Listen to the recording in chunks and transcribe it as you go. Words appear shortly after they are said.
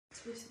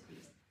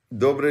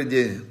Добрый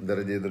день,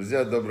 дорогие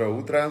друзья, доброе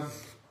утро.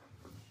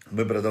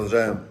 Мы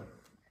продолжаем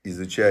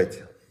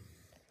изучать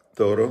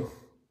Тору.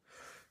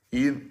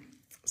 И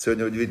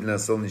сегодня удивительно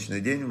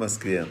солнечный день в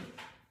Москве.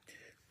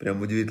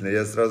 Прям удивительно.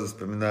 Я сразу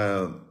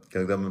вспоминаю,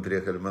 когда мы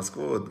приехали в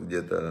Москву, вот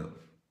где-то,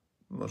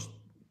 может,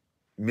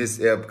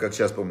 я как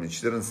сейчас помню,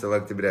 14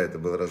 октября это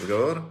был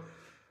разговор.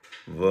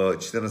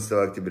 14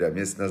 октября,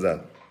 месяц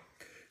назад.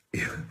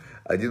 И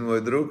один мой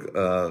друг,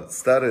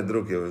 старый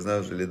друг, я его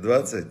знаю уже лет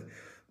 20,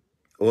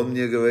 он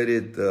мне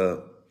говорит,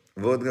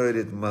 вот,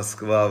 говорит,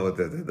 Москва вот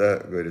это, да,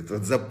 говорит,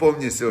 вот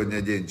запомни сегодня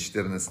день,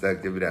 14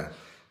 октября.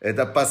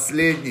 Это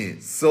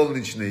последний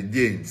солнечный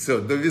день. Все,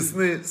 до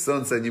весны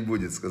солнца не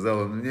будет,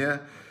 сказал он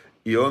мне.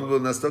 И он был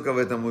настолько в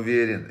этом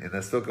уверен, и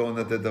настолько он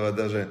от этого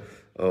даже,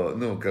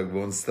 ну, как бы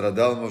он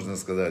страдал, можно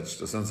сказать,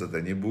 что солнца-то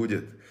не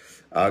будет.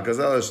 А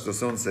оказалось, что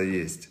солнце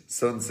есть.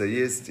 Солнце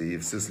есть, и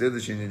всю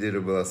следующую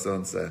неделю было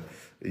солнце.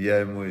 Я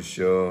ему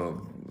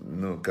еще,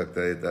 ну,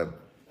 как-то это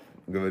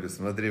говорю,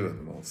 смотри, вот,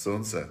 мол,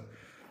 солнце.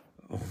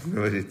 Он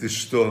говорит, ты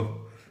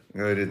что?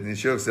 Говорит,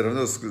 ничего, все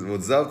равно,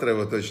 вот завтра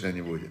его точно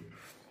не будет.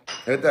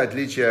 Это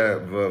отличие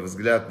в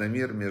взгляд на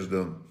мир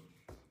между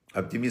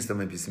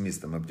оптимистом и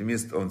пессимистом.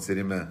 Оптимист, он все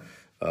время,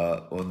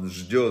 он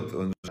ждет,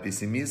 он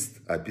пессимист,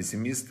 а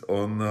пессимист,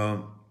 он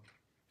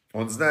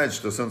знает,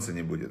 что солнца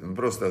не будет. Он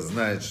просто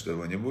знает, что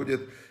его не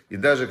будет. И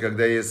даже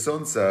когда есть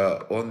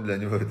солнце, для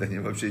него это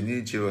вообще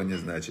ничего не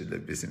значит для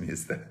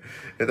пессимиста.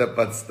 Это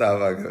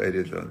подстава,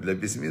 говорит он. Для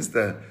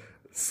пессимиста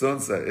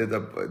солнце,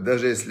 это,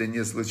 даже если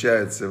не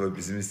случаются его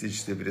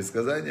пессимистические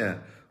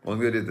предсказания, он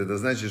говорит, это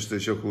значит, что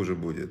еще хуже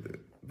будет.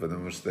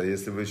 Потому что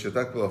если бы еще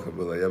так плохо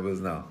было, я бы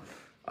знал.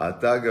 А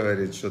так,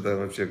 говорит, что-то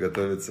вообще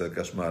готовится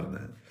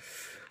кошмарное.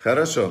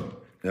 Хорошо.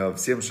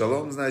 Всем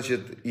шалом,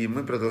 значит. И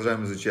мы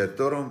продолжаем изучать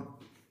Тору.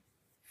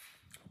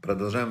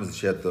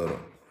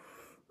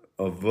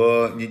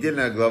 В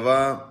недельная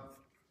глава,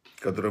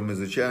 которую мы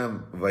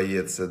изучаем,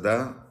 Ваеце,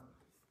 да,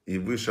 и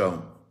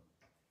вышел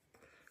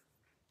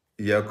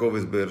Яаков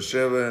из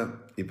Беэр-Шевы,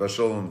 и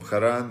пошел он в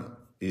Харан,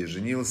 и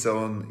женился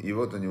он, и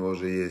вот у него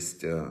уже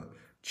есть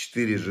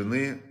 4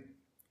 жены,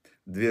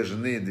 2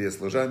 жены и 2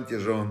 служанки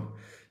жен,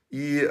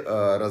 и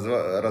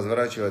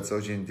разворачивается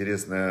очень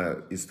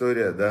интересная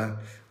история,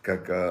 да,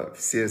 как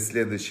все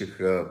следующих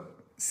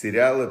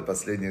сериалы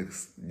последних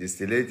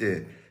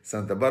десятилетий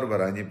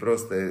Санта-Барбара, они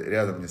просто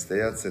рядом не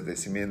стоят с этой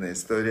семейной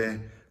историей,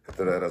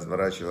 которая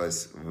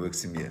разворачивалась в их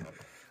семье.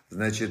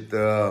 Значит,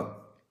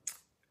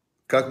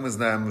 как мы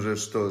знаем уже,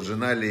 что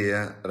жена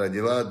Лея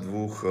родила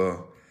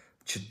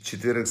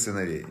 4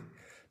 сыновей.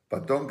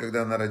 Потом,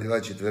 когда она родила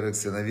 4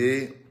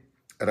 сыновей,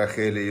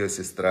 Рахель, ее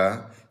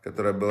сестра,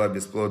 которая была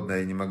бесплодна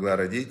и не могла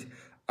родить,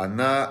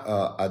 она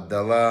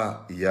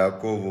отдала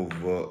Яакову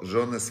в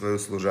жены свою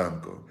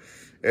служанку.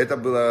 Это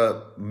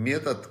был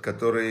метод,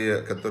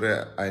 который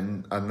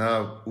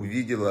она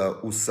увидела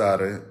у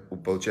Сары.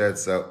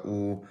 Получается,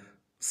 у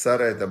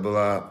Сары это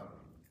была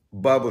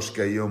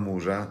бабушка ее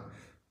мужа.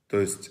 То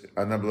есть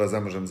она была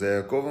замужем за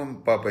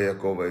Яаковом, папа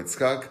Яакова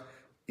Ицхак,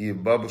 и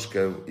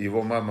бабушка,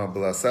 его мама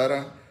была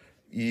Сара.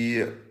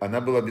 И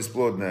она была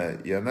бесплодная.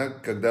 И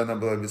когда она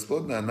была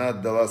бесплодная, она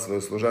отдала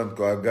свою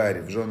служанку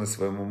Агарь в жены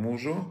своему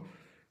мужу.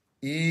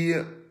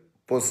 И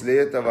после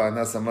этого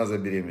она сама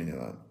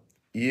забеременела.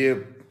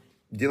 И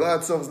дела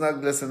отцов знак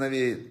для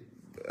сыновей.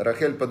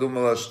 Рахель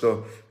подумала,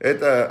 что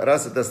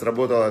раз это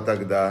сработало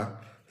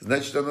тогда,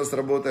 значит оно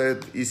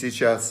сработает и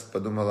сейчас,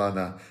 подумала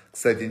она.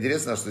 Кстати,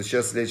 интересно, что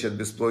сейчас лечат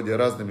бесплодие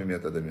разными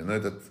методами, но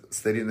этот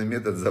старинный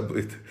метод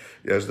забыт.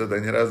 Я что-то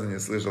ни разу не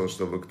слышал,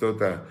 чтобы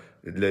кто-то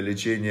для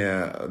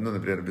лечения, ну,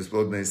 например,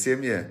 бесплодные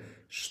семьи,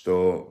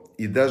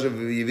 и даже в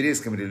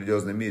еврейском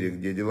религиозном мире,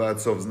 где дела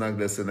отцов знак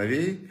для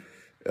сыновей,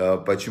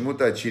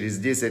 почему-то через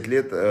 10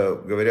 лет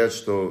говорят,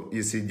 что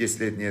если 10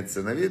 лет нет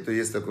сыновей, то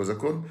есть такой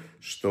закон,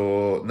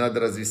 что надо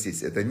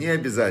развестись. Это не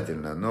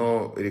обязательно,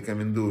 но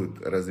рекомендуют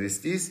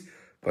развестись,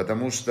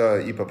 потому что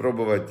и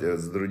попробовать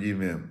с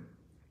другими.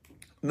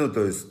 Ну,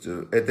 то есть,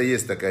 это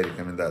есть такая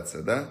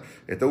рекомендация, да.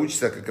 Это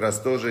учится как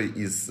раз тоже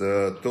из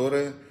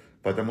Торы,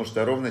 потому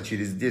что ровно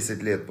через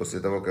 10 лет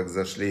после того, как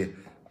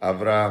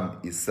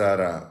Авраам и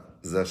Сара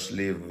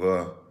зашли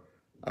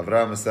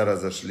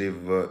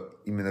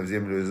именно в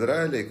землю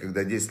Израиля, и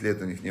когда 10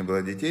 лет у них не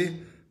было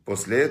детей,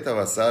 после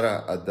этого Сара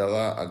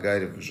отдала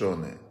Агарь в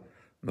жены.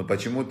 Но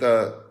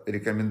почему-то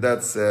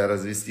рекомендация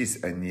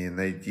развестись, а не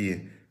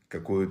найти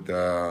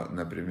какую-то,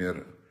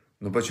 например,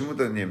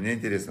 почему-то, мне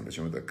интересно,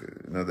 почему так,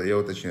 я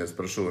уточню, я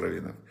спрошу у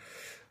раввинов.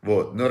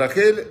 Вот, но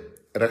Рахель,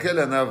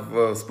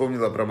 она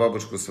вспомнила про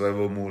бабушку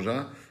своего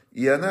мужа,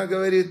 и она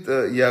говорит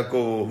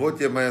Яакову,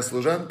 вот я моя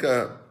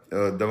служанка,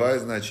 давай,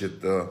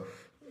 значит,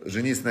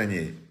 женись на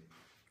ней.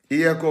 И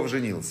Яаков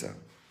женился.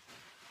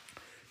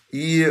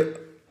 И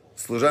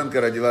служанка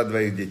родила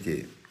 2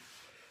 детей.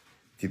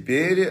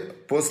 Теперь,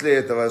 после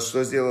этого,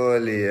 что сделала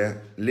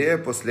Лея? Лея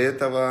после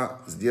этого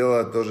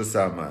сделала то же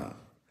самое.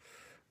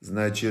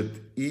 Значит,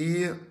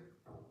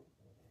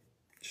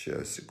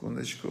 сейчас,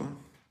 секундочку.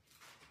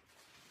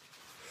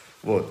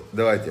 Вот,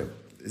 давайте.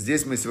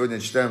 Здесь мы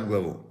сегодня читаем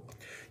главу.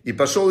 И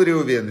пошел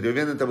Реувен.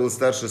 Реувен это был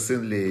старший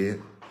сын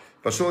Леи.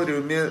 Пошел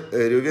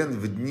Реувен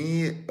в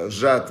дни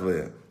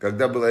жатвы,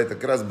 когда было, это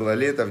как раз было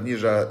лето, в дни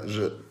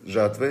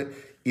жатвы,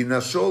 и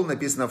нашел,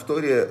 написано в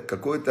Торе,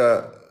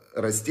 какое-то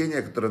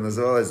растение, которое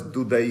называлось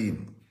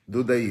дудаим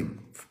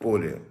в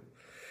поле.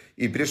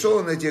 И пришел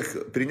он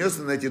принес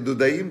он эти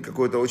дудаим,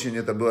 какое-то очень,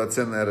 это было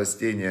ценное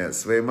растение,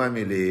 своей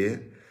маме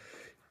Лее.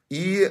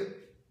 И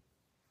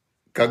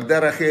когда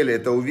Рахель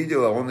это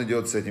увидела, он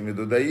идет с этими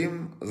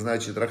дудаим,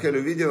 значит, Рахель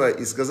увидела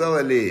и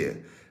сказала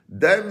Лее: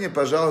 дай мне,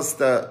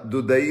 пожалуйста,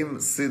 дудаим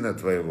сына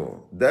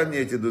твоего, дай мне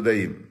эти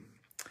дудаим.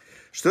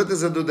 Что это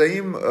за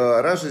дудаим?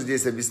 Раши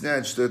здесь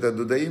объясняет, что это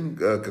дудаим,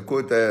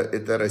 какое-то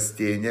это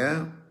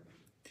растение,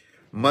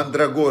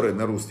 мандрагоры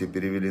на русский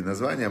перевели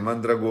название,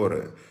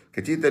 мандрагоры.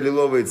 Какие-то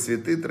лиловые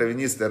цветы,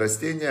 травянистое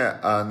растение,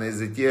 а на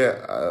языке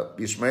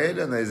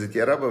Ишмаэля, на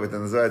языке арабов это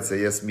называется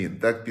ясмин,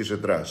 так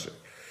пишет Раши.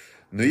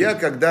 Но я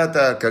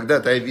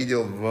когда-то я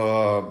видел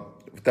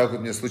так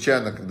вот мне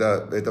случайно,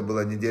 когда это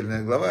была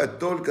недельная глава, я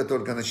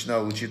только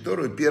начинал учить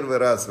Тору, и первый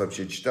раз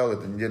вообще читал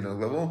эту недельную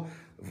главу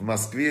в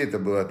Москве, это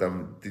было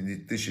там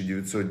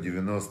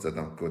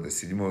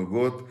 1997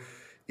 год,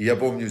 и я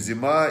помню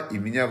зима, и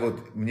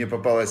мне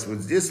попалось вот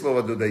здесь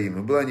слово дудаим,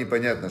 и было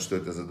непонятно, что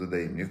это за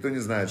дудаим, никто не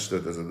знает, что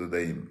это за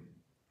дудаим,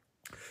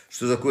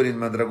 что за корень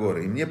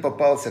мандрагоры, и мне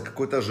попался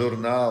какой-то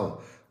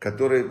журнал,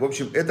 который, в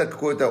общем, это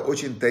какое-то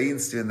очень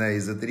таинственное,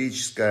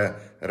 эзотерическое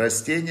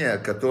растение,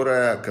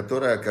 которое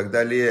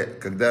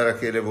когда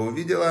Рахель его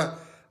увидела,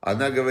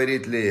 она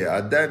говорит Лее: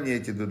 отдай мне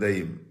эти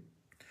дудаим.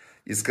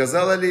 И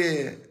сказала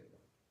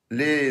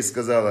Лея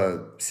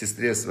сказала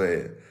сестре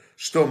своей: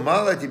 что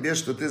мало тебе,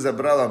 что ты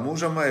забрала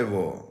мужа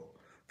моего,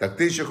 так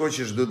ты еще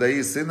хочешь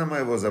дудаи сына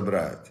моего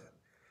забрать.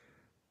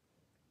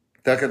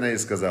 Так она и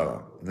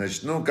сказала.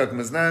 Значит, как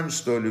мы знаем,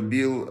 что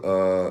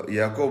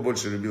Яаков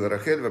больше любил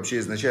Рахель. Вообще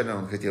изначально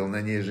он хотел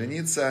на ней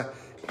жениться.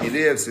 И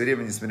Лея все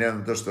время, несмотря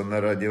на то, что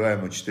она родила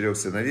ему 4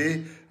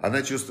 сыновей,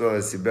 она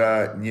чувствовала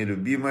себя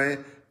нелюбимой,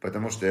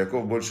 потому что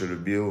Яаков больше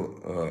любил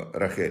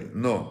Рахель.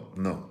 Но,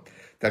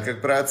 так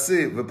как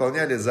праотцы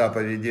выполняли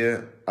заповеди,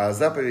 а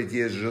заповедь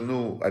есть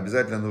жену,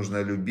 обязательно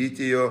нужно любить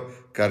ее,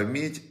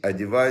 кормить,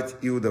 одевать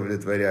и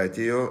удовлетворять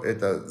ее.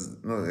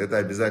 Это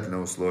обязательное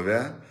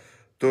условие.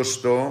 То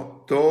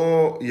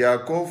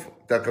Яаков,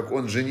 так как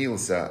он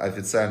женился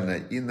официально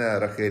и на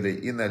Рахеле,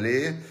 и на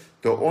Лее,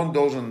 то он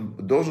должен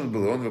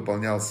был, и он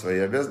выполнял свои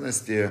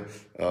обязанности,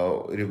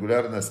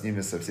 регулярно с ними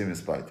со всеми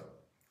спать.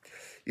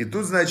 И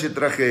тут, значит,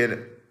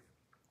 Рахель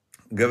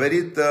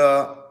говорит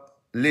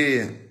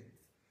Лее,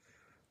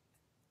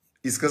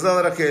 и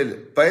сказала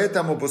Рахель: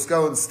 поэтому пускай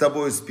он с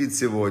тобой спит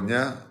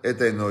сегодня,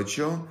 этой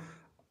ночью,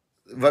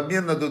 в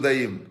обмен на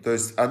дудаим. То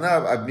есть она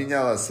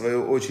обменяла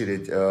свою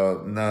очередь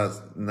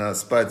на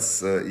спать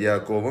с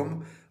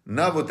Яаковом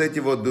на вот эти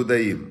вот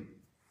дудаим.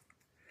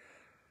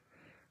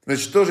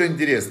 Значит, тоже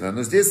интересно.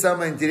 Но здесь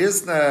самое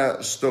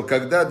интересное, что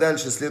когда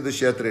дальше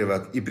следующий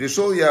отрывок. И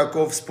пришел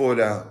Яаков с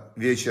поля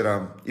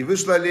вечером, и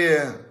вышла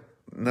Лея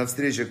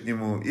навстречу к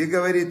нему, и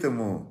говорит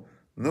ему: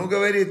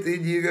 говорит,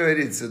 иди,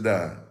 говорит,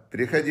 сюда,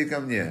 приходи ко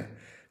мне.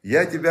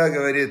 Я тебя,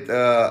 говорит,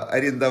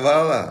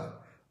 арендовала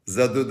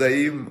за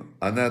дудаим.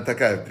 Она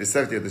такая,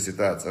 представьте эту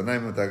ситуацию, она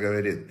ему так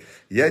говорит: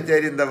 я тебя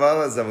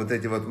арендовала за вот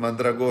эти вот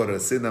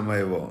мандрагоры, сына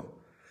моего.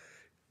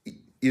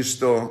 И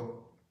что?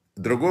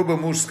 Другой бы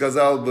муж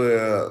сказал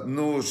бы: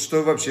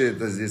 что вообще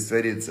это здесь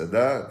творится,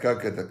 да?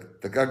 Как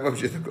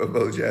вообще такое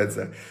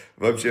получается?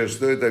 Вообще,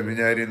 что это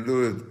меня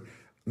арендуют?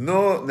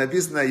 Но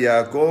написано,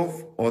 Яаков,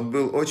 он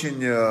был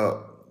очень,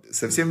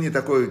 совсем не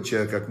такой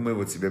человек, как мы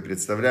вот себе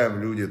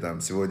представляем, люди там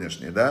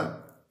сегодняшние,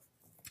 да?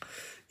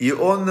 И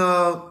он,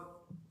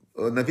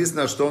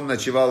 написано, что он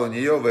ночевал у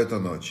нее в эту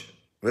ночь.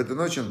 В эту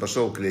ночь он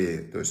пошел к Лее.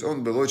 То есть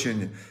он был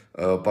очень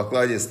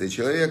покладистый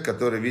человек,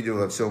 который видел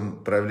во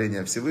всем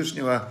проявление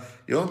Всевышнего.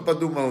 И он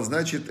подумал,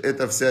 значит,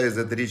 это вся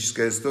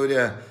эзотерическая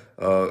история,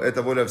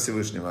 это воля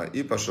Всевышнего.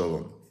 И пошел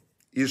он.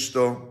 И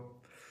что?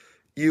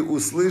 И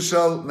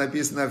услышал,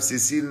 написано,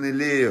 всесильный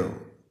Лею.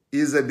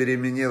 И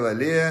забеременела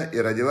Лея, и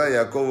родила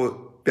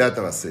Яакову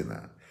 5-го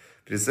сына.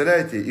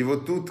 Представляете? И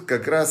вот тут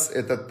как раз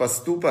этот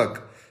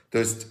поступок, то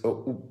есть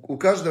у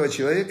каждого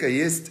человека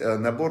есть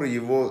набор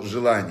его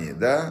желаний,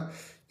 да?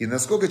 И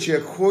насколько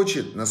человек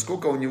хочет,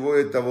 насколько у него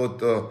это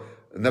вот,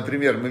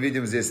 например, мы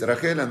видим здесь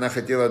Рахель, она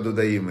хотела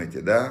дудаим эти,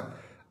 да?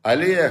 А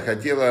Лея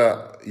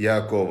хотела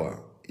Яакова.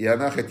 И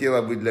она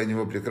хотела быть для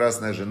него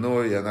прекрасной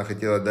женой, и она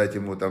хотела дать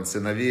ему там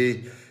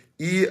сыновей.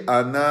 И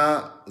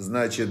она,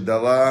 значит,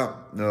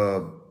 отдала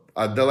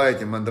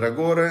эти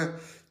мандрагоры.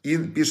 И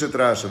пишет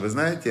Раши, вы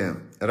знаете,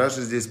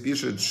 Раши здесь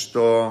пишет,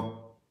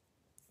 что...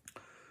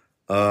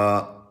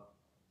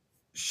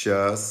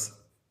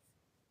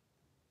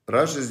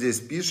 Раши здесь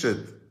пишет,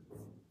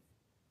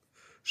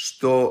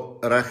 что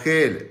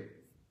Рахель,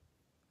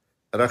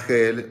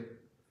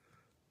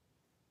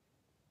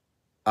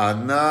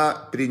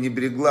 она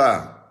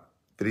пренебрегла,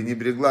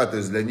 то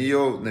есть для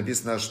нее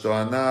написано, что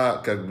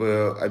она как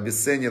бы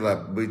обесценила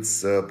быть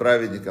с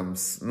праведником,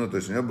 то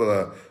есть у нее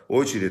была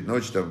очередь,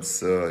 ночь там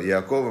с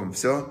Яаковом,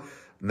 все,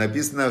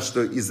 написано,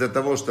 что из-за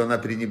того, что она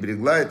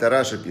пренебрегла, это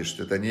Раша пишет,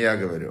 это не я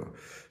говорю,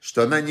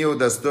 что она не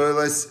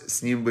удостоилась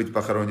с ним быть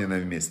похоронена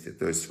вместе.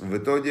 То есть в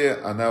итоге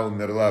она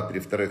умерла при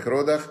вторых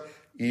родах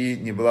и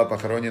не была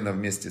похоронена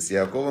вместе с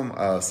Яаковом,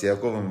 а с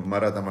Яаковом в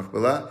Марата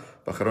Махпела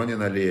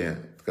похоронена Лея,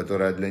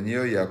 которая для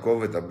нее,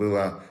 Яаков, это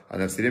было,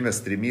 она все время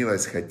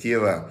стремилась,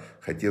 хотела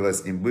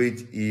с ним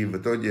быть, и в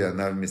итоге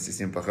она вместе с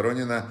ним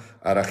похоронена.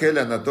 А Рахель,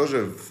 она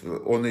тоже,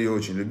 он ее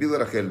очень любил,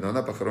 Рахель, но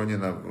она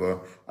похоронена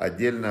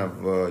отдельно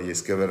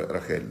есть кевер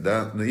Рахель,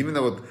 да. Но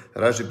именно вот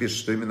Раши пишет,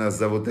 что именно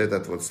за вот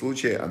этот вот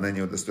случай она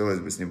не удостоилась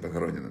быть с ним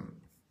похороненным.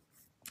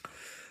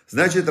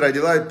 Значит,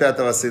 родила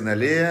 5-го сына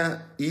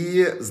Лея,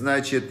 и,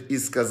 значит, и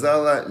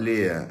сказала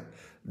Лея: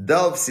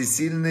 дал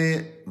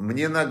Всесильный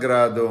мне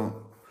награду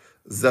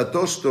за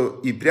то, что...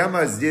 И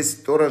прямо здесь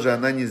Тора же,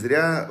 она не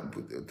зря...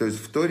 То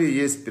есть в Торе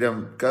есть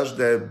прям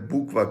каждая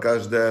буква,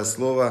 каждое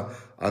слово,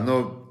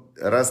 оно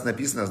раз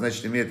написано,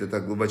 значит имеет это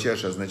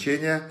глубочайшее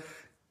значение.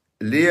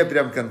 Лея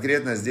прям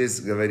конкретно здесь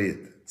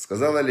говорит.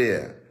 Сказала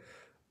Лея: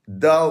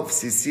 дал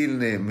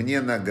Всесильный мне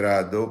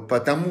награду,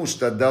 потому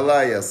что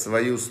дала я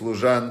свою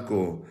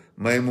служанку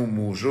моему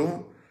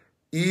мужу,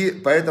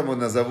 и поэтому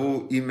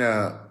назову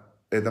имя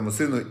этому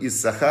сыну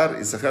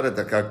Иссахар. Иссахар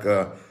это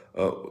как...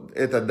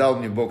 Это дал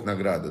мне Бог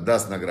награду,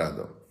 даст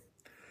награду.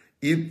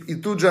 И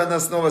тут же она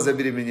снова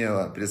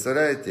забеременела,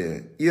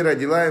 представляете? И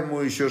родила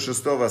ему еще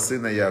 6-го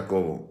сына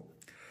Яакову.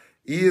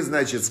 И,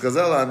 значит,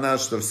 сказала она,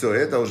 что все,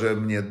 это уже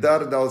мне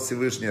дар дал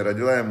Всевышний,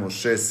 родила ему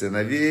 6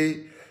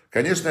 сыновей.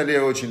 Конечно,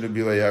 Лея очень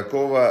любила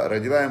Яакова,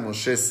 родила ему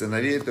 6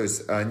 сыновей, то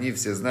есть они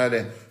все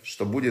знали,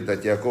 что будет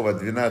от Яакова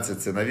 12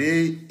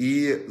 сыновей,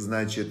 и,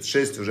 значит,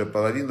 6 уже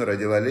половину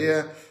родила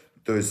Лея,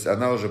 то есть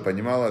она уже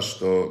понимала,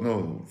 что,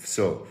 ну,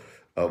 все.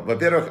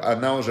 Во-первых,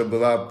 она уже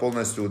была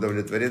полностью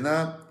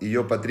удовлетворена,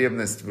 ее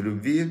потребность в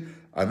любви,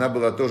 она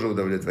была тоже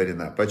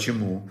удовлетворена.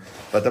 Почему?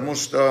 Потому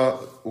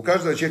что у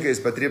каждого человека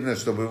есть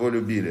потребность, чтобы его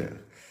любили.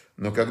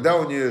 Но когда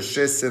у нее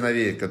 6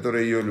 сыновей,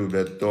 которые ее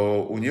любят,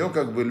 то у нее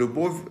как бы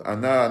любовь,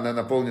 она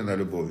наполнена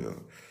любовью.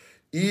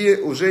 И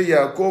уже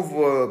Яаков,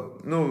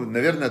 ну,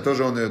 наверное,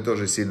 тоже он ее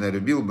тоже сильно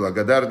любил,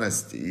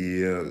 благодарность,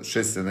 и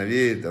 6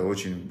 сыновей это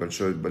очень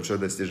большое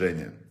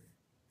достижение.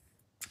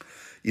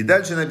 И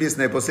дальше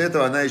написано, и после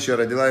этого она еще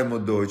родила ему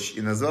дочь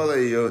и назвала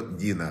ее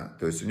Дина.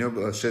 То есть у нее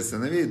было 6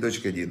 сыновей и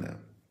дочка Дина.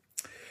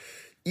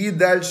 И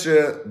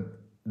дальше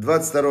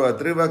 22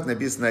 отрывок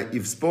написано: и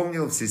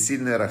вспомнил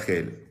Всесильный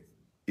Рахель,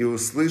 и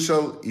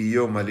услышал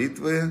ее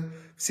молитвы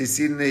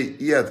Всесильный,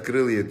 и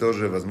открыл ей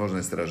тоже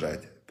возможность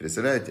рожать.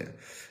 Представляете?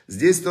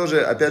 Здесь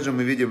тоже, опять же,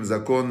 мы видим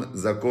закон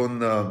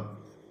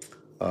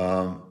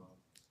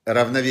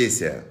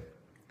равновесия.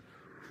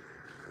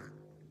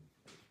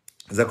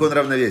 Закон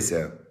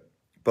равновесия.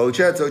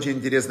 Получается очень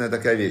интересная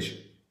такая вещь.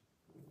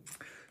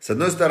 С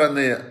одной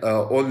стороны,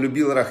 он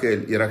любил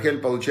Рахель, и Рахель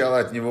получала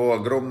от него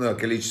огромное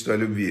количество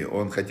любви.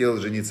 Он хотел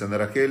жениться на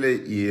Рахеле,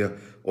 и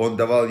он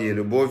давал ей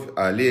любовь,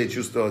 а Лея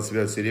чувствовала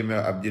себя все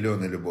время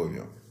обделенной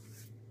любовью.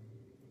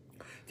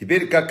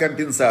 Теперь, как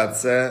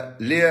компенсация,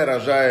 Лея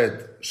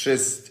рожает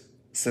 6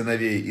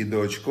 сыновей и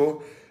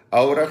дочку,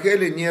 а у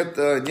Рахели нет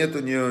у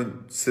нее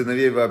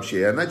сыновей вообще.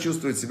 И она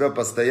чувствует себя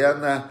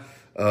постоянно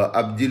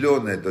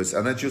обделенная, то есть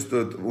она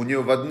чувствует, у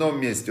нее в одном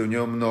месте у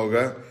нее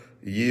много,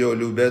 ее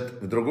любят,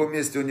 в другом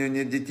месте у нее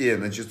нет детей,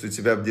 она чувствует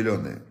себя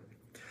обделенной.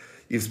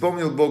 И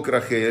вспомнил Бог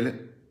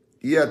Рахель,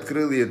 и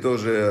открыл ей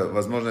тоже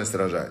возможность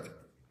рожать.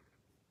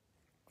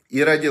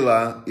 И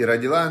родила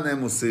она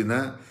ему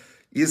сына,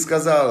 и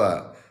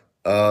сказала,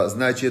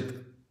 значит,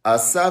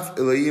 Асав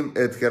Элоим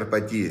эт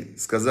херпати,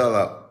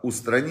 сказала,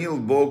 устранил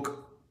Бог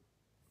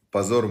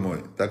позор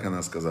мой, так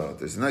она сказала.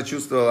 То есть она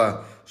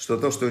чувствовала, что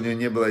то, что у нее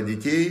не было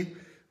детей,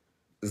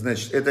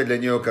 значит, это для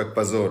нее как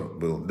позор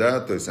был,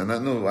 да, то есть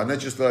она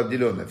чувствовала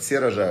обделенной, все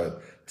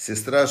рожают,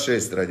 сестра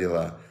 6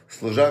 родила,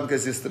 служанка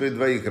сестры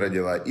 2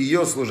 родила,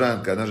 ее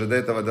служанка, она же до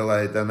этого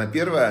дала, это она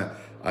первая,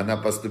 она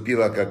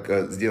поступила,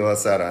 как сделала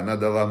Сара, она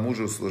дала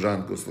мужу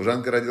служанку,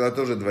 служанка родила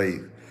тоже 2,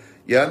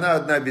 и она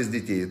одна без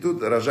детей, и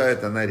тут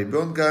рожает она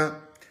ребенка,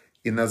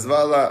 и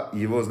назвала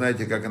его,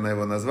 знаете, как она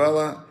его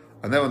назвала?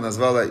 Она его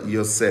назвала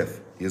Йосеф.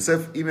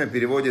 Йосеф имя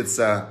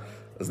переводится,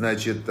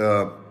 значит,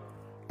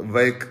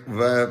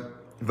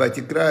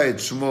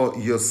 Ватикрает шмо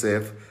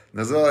Йосеф,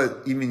 назвала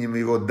именем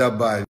его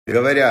добавит,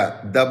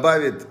 говоря,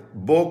 добавит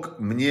Бог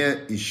мне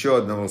еще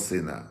одного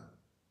сына.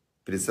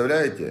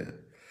 Представляете?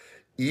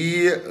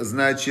 И,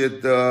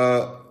 значит,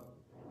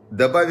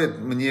 добавит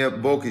мне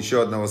Бог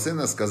еще одного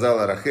сына,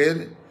 сказала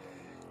Рахель.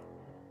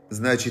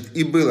 Значит,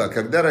 и было,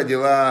 когда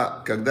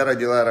родила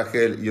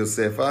Рахель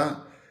Йосефа,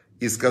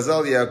 и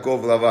сказал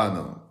Яаков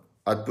Лавану,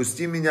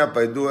 отпусти меня,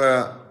 пойду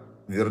я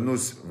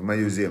вернусь в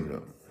мою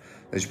землю.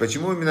 Значит,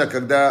 почему именно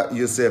когда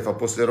Йосефа,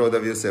 после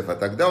родов Йосефа,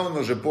 тогда он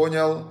уже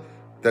понял,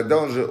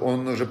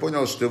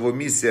 что его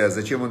миссия,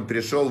 зачем он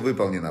пришел,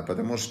 выполнена.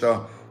 Потому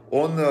что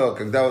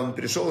когда он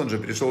же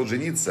пришел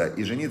жениться,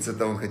 и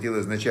жениться-то он хотел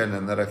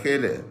изначально на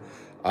Рахеле,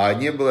 а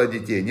не было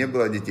детей.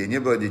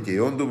 И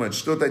он думает,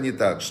 что-то не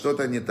так,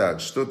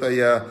 что-то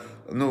я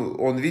ну,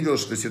 он видел,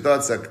 что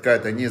ситуация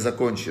какая-то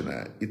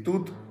незаконченная. И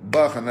тут,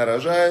 бах, она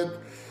рожает,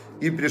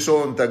 и пришел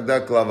он тогда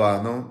к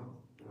Лавану,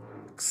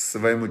 к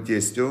своему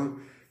тестю,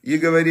 и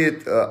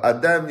говорит: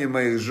 отдай мне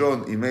моих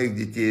жен и моих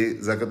детей,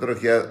 за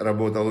которых я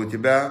работал у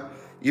тебя,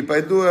 и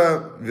пойду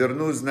я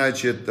вернусь,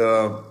 значит,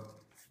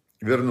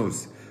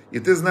 вернусь. И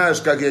ты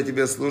знаешь, как я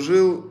тебе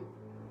служил,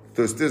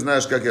 то есть ты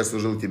знаешь, как я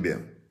служил тебе.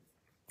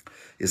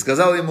 И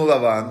сказал ему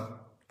Лаван: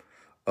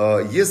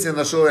 если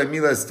нашел я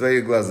милость в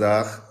твоих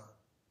глазах,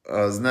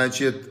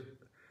 значит,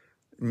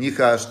 не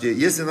хашьте.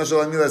 Если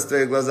нашел я милость в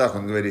твоих глазах,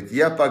 он говорит,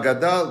 я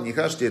погадал, не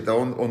хашьте, это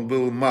он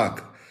был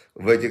маг.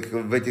 В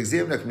этих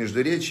землях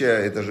Междуречия,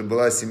 это же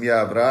была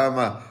семья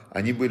Авраама,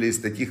 они были из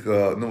таких,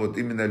 ну вот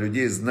именно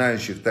людей,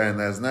 знающих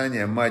тайное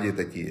знание, мади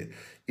такие.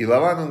 И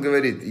Лаван, он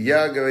говорит,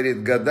 я,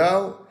 говорит,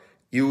 гадал,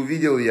 и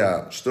увидел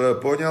я, что я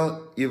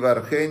понял, и в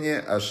Архене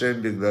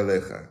Ашем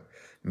Бигдалеха.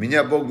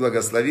 Меня Бог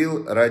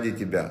благословил ради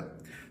тебя.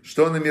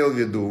 Что он имел в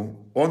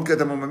виду? Он к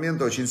этому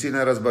моменту очень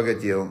сильно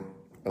разбогател,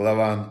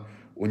 Лаван.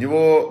 У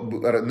него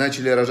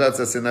начали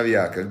рожаться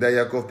сыновья. Когда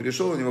Яков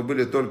пришел, у него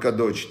были только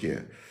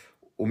дочки.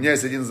 У меня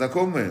есть один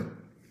знакомый,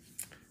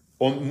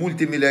 он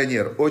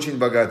мультимиллионер, очень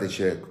богатый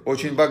человек,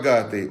 очень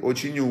богатый,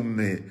 очень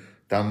умный,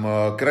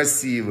 там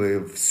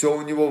красивый, все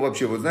у него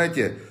вообще, вот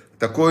знаете,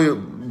 такой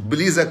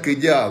близок к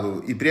идеалу,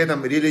 и при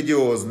этом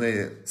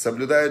религиозный,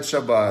 соблюдает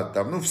шаббат,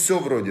 там, ну все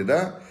вроде,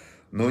 да,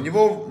 но у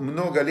него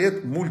много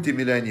лет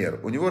мультимиллионер,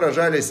 у него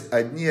рожались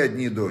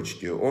одни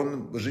дочки,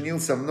 он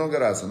женился много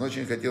раз, он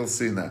очень хотел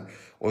сына.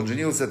 Он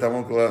женился там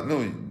около,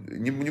 ну,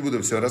 не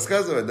буду все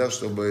рассказывать, да,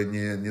 чтобы,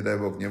 не дай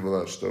бог, не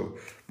было, что,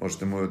 может,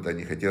 ему это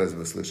не хотелось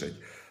бы слышать.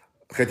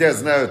 Хотя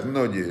знают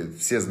многие,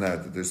 все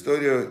знают эту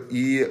историю.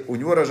 И у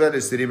него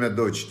рожались все время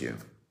дочки.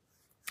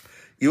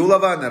 И у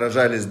Лавана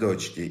рожались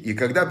дочки. И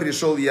когда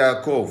пришел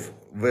Яаков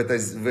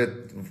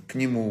к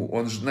нему,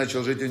 он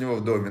начал жить у него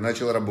в доме,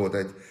 начал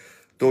работать,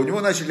 то у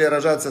него начали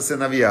рожаться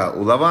сыновья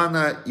у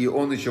Лавана, и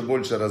он еще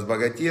больше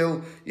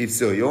разбогател, и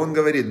все. И он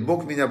говорит,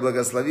 Бог меня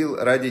благословил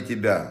ради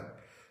тебя.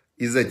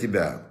 Из-за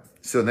тебя.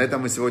 Все, на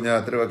этом мы сегодня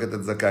отрывок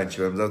этот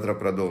заканчиваем. Завтра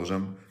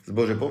продолжим. С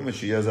Божьей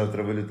помощью я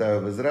завтра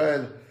вылетаю в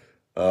Израиль.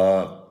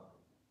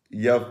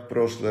 Я в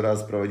прошлый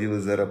раз проводил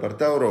из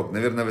аэропорта урок.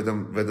 Наверное,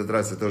 в этот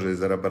раз я тоже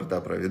из аэропорта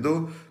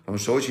проведу. Потому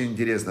что очень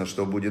интересно,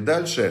 что будет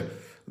дальше.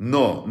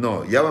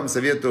 Но я вам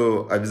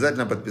советую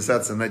обязательно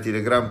подписаться на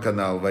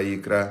телеграм-канал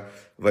Ваикра.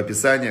 В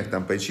описаниях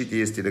там поищите,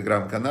 есть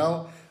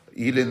телеграм-канал.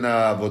 Или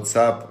на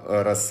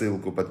WhatsApp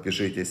рассылку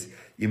подпишитесь.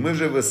 И мы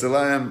же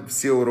высылаем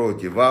все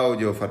уроки в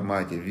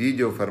аудиоформате, в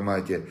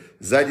видеоформате.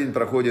 За день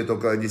проходит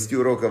около 10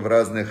 уроков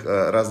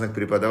разных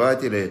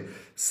преподавателей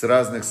с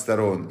разных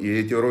сторон. И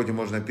эти уроки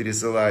можно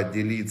пересылать,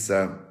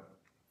 делиться.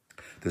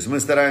 То есть мы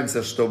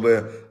стараемся,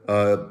 чтобы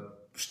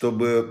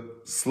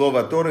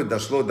слово Торы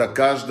дошло до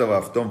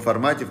каждого в том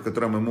формате, в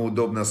котором ему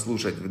удобно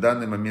слушать в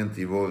данный момент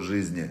его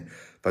жизни.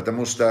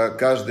 Потому что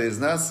каждый из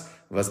нас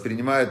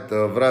воспринимает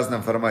в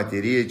разном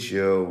формате речь,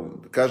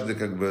 каждый,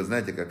 как бы,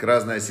 знаете, как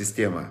разная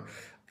система.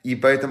 И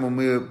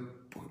поэтому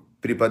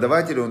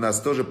преподаватели у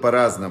нас тоже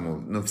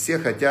по-разному, но все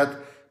хотят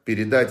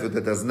передать вот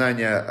это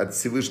знание от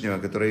Всевышнего,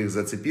 которое их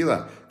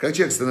зацепило. Как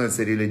человек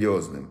становится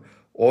религиозным?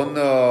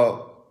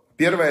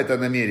 Первое это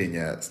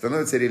намерение.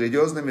 Становятся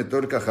религиозными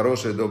только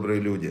хорошие, добрые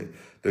люди.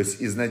 То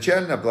есть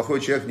изначально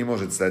плохой человек не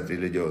может стать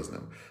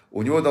религиозным.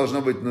 У него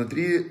должно быть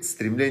внутри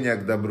стремление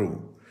к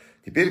добру.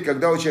 Теперь,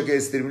 когда у человека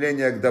есть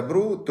стремление к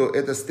добру, то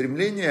это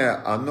стремление,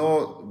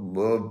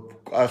 оно...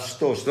 А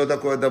что? Что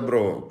такое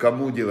добро?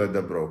 Кому делать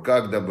добро?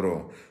 Как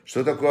добро?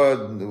 Что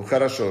такое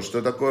хорошо?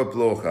 Что такое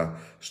плохо?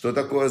 Что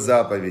такое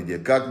заповеди?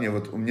 Как мне...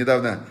 Вот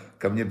недавно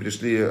ко мне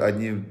пришли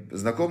одни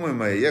знакомые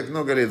мои, я их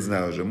много лет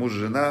знаю уже, муж,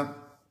 жена.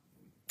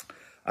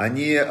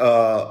 Они...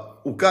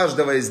 У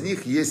каждого из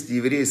них есть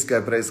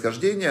еврейское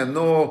происхождение,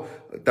 но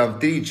там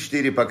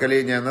 3-4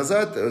 поколения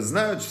назад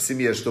знают в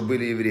семье, что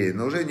были евреи,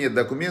 но уже нет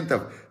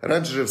документов.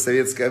 Раньше же в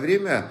советское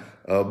время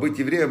быть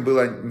евреем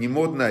было не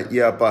модно и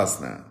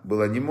опасно.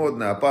 Было не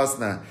модно,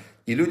 опасно.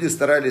 И люди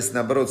старались,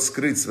 наоборот,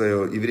 скрыть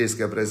свое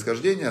еврейское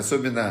происхождение,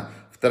 особенно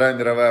Вторая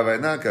мировая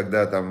война,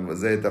 когда там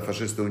за это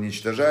фашисты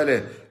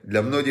уничтожали.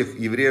 Для многих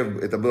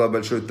евреев это было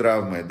большой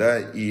травмой, да,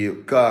 и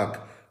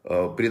как...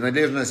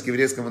 Принадлежность к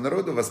еврейскому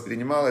народу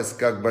воспринималась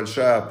как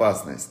большая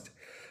опасность.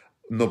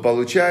 Но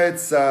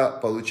получается,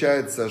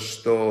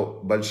 что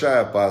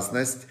большая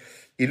опасность,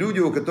 и люди,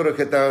 у которых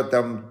это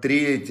там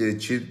третья,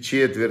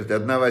 четверть,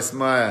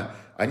 1/8,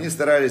 они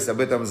старались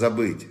об этом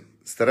забыть,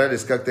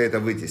 старались как-то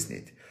это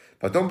вытеснить.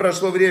 Потом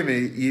прошло время,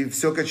 и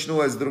все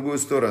качнулось в другую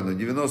сторону.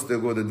 90-е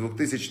годы,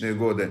 2000-е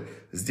годы.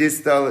 Здесь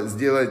стало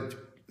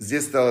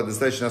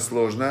достаточно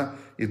сложно.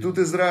 И тут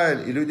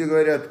Израиль, и люди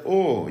говорят,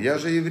 о, я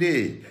же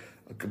еврей.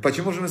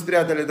 Почему же мы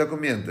спрятали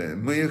документы?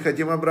 Мы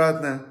хотим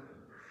обратно.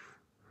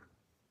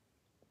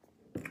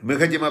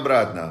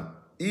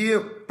 И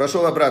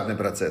пошел обратный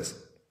процесс.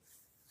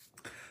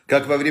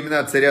 Как во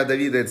времена царя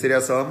Давида и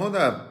царя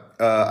Соломона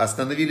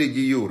остановили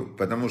гиюр,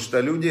 потому что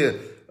люди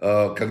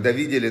когда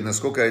видели,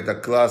 насколько это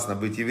классно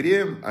быть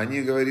евреем,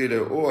 они говорили: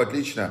 о,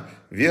 отлично,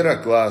 вера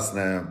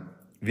классная,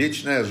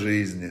 вечная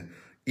жизнь.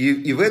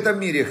 И в этом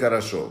мире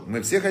хорошо.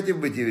 Мы все хотим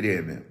быть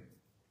евреями.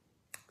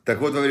 Так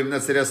вот, во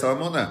времена царя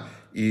Соломона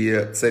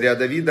и царя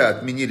Давида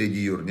отменили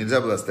диюр. Нельзя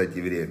было стать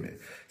евреями.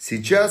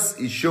 Сейчас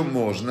еще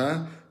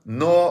можно,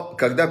 но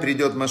когда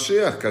придет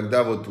Машиах,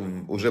 когда вот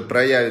уже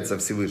проявится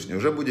Всевышний,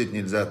 уже будет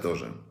нельзя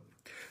тоже.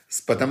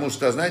 Потому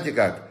что, знаете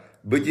как,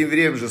 быть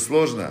евреем же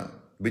сложно.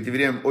 Быть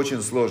евреем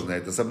очень сложно.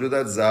 Это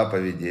соблюдать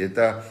заповеди,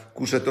 это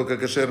кушать только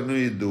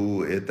кошерную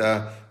еду.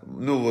 Это,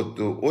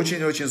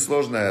 очень-очень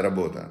сложная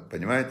работа.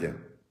 Понимаете?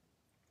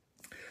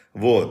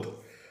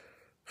 Вот.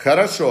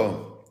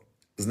 Хорошо.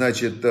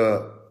 Значит,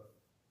 на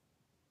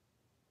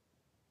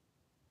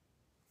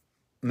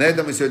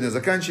этом мы сегодня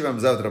заканчиваем.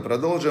 Завтра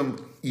продолжим.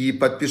 И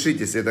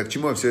подпишитесь, это к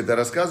чему я все это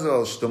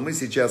рассказывал, что мы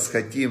сейчас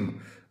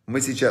хотим,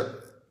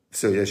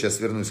 все, я сейчас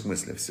вернусь к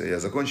мысли, все, я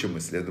закончу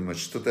мысль. Я думаю,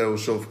 что-то я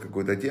ушел в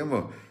какую-то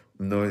тему,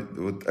 но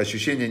вот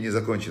ощущение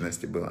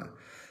незаконченности было.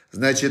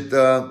 Значит,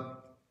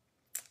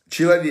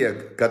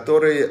 человек,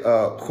 который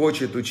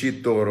хочет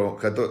учить Тору,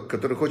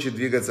 который хочет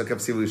двигаться ко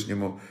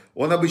Всевышнему,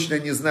 он обычно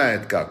не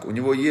знает как. У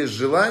него есть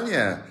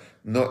желание,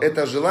 но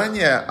это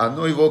желание,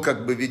 оно его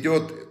как бы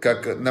ведет,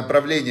 как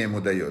направление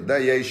ему дает. Да?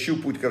 Я ищу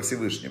путь ко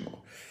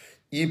Всевышнему.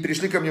 И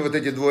пришли ко мне вот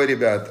эти двое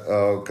ребят,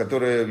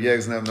 которые, я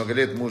их знаю много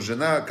лет, муж,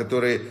 жена,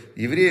 которые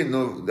евреи,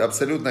 но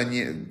абсолютно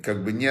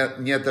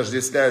не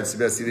отождествляют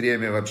себя с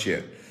евреями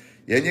вообще.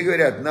 И они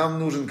говорят: нам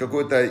нужен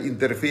какой-то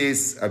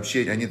интерфейс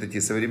общения, они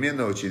такие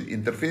современные очень,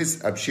 интерфейс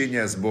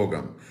общения с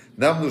Богом.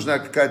 Нам нужна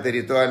какая-то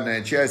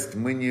ритуальная часть,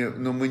 мы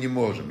не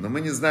можем, но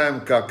мы не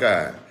знаем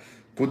какая.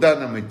 Куда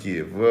нам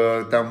идти?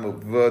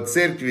 В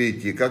церкви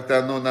идти, как-то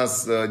оно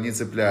нас не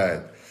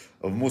цепляет.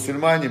 В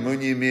мусульмане мы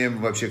не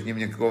имеем вообще к ним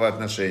никакого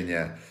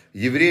отношения.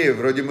 Евреи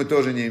вроде мы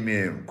тоже не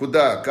имеем.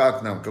 Куда,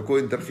 как нам,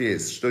 какой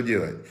интерфейс, что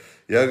делать?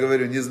 Я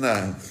говорю: не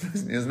знаю,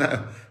 не знаю.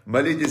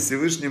 Молитесь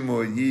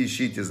Всевышнему и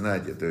ищите,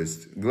 знайте. То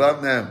есть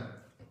главное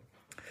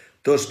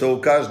то, что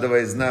у каждого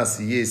из нас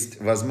есть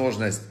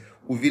возможность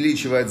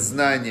увеличивать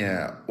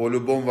знания о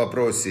любом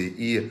вопросе,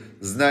 и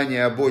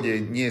знания о Боге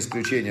не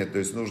исключение. То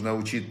есть нужно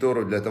учить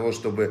Тору для того,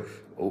 чтобы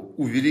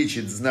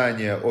увеличить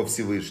знания о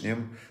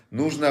Всевышнем.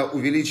 Нужно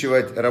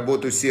увеличивать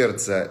работу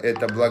сердца,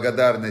 это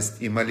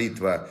благодарность и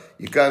молитва.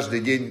 И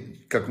каждый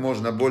день как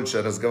можно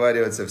больше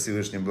разговаривать со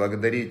Всевышним,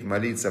 благодарить,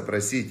 молиться,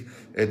 просить.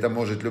 Это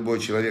может любой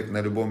человек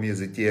на любом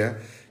языке.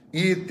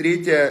 И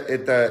третье,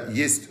 это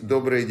есть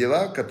добрые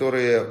дела,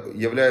 которые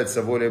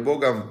являются волей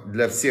Богом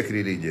для всех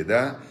религий.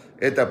 Да?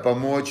 Это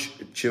помочь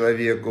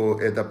человеку,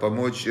 это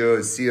помочь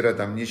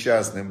сиротам,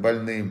 несчастным,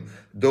 больным,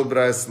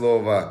 доброе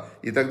слово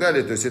и так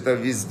далее. То есть это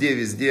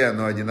везде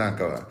оно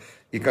одинаково.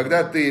 И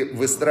когда ты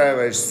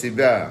выстраиваешь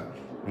себя,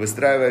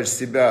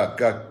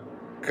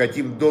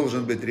 каким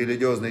должен быть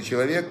религиозный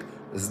человек,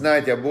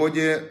 знать о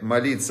Боге,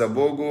 молиться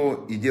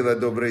Богу и делать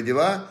добрые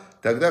дела,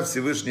 тогда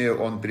Всевышний,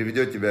 Он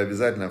приведет тебя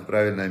обязательно в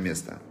правильное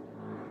место.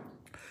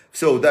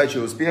 Все, удачи,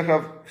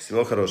 успехов,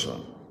 всего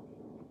хорошего.